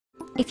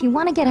If you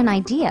want to get an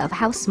idea of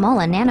how small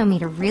a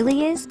nanometer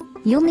really is,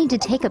 you'll need to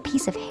take a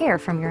piece of hair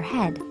from your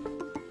head.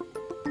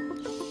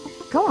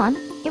 Go on,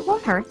 it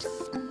won't hurt.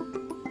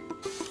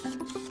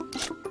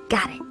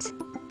 Got it.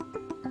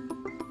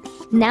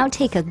 Now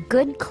take a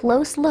good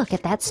close look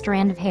at that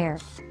strand of hair.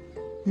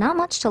 Not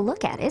much to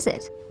look at, is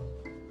it?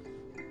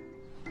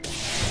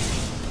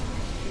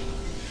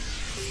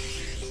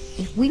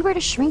 If we were to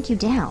shrink you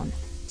down,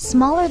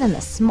 smaller than the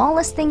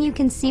smallest thing you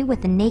can see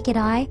with the naked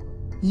eye,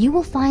 you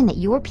will find that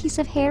your piece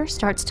of hair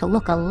starts to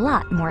look a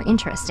lot more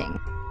interesting.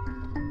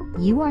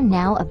 You are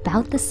now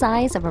about the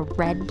size of a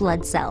red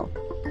blood cell.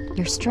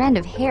 Your strand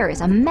of hair is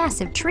a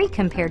massive tree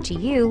compared to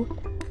you.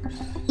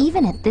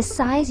 Even at this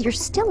size, you're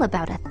still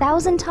about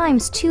 1,000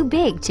 times too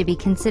big to be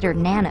considered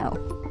nano.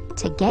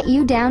 To get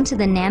you down to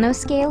the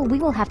nanoscale, we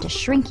will have to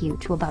shrink you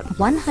to about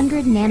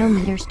 100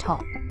 nanometers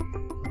tall.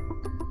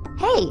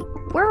 Hey,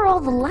 where are all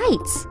the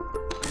lights?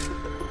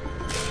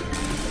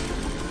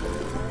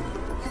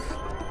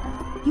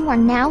 You are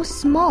now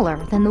smaller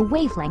than the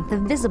wavelength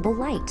of visible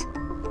light.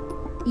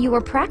 You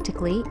are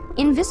practically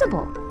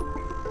invisible.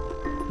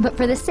 But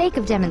for the sake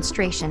of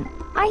demonstration,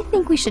 I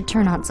think we should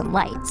turn on some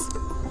lights.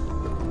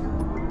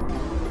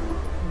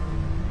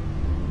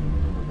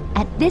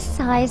 At this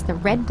size, the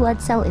red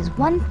blood cell is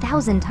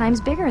 1,000 times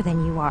bigger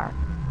than you are.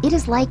 It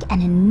is like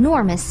an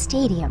enormous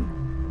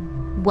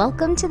stadium.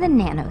 Welcome to the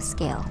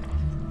nanoscale.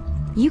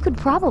 You could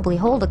probably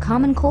hold a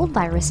common cold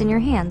virus in your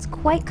hands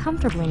quite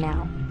comfortably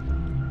now.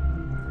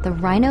 The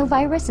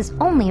rhinovirus is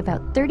only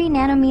about 30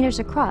 nanometers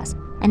across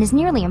and is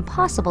nearly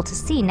impossible to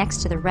see next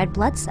to the red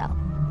blood cell.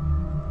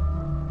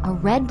 A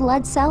red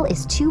blood cell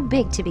is too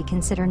big to be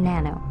considered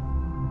nano.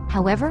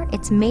 However,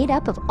 it's made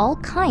up of all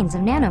kinds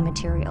of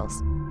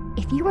nanomaterials.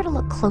 If you were to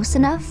look close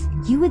enough,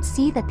 you would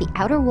see that the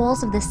outer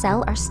walls of the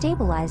cell are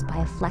stabilized by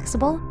a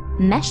flexible,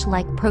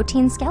 mesh-like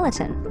protein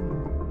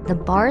skeleton. The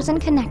bars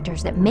and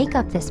connectors that make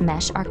up this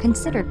mesh are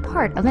considered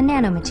part of a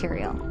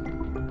nanomaterial.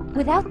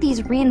 Without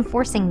these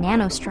reinforcing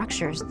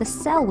nanostructures, the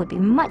cell would be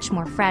much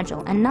more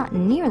fragile and not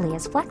nearly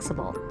as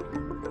flexible.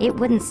 It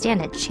wouldn't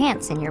stand a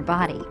chance in your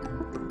body.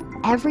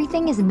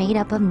 Everything is made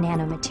up of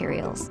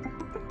nanomaterials.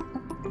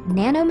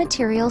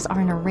 Nanomaterials are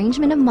an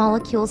arrangement of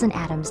molecules and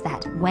atoms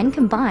that, when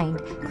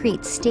combined,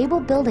 create stable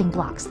building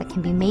blocks that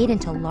can be made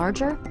into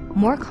larger,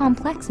 more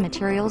complex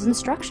materials and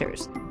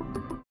structures.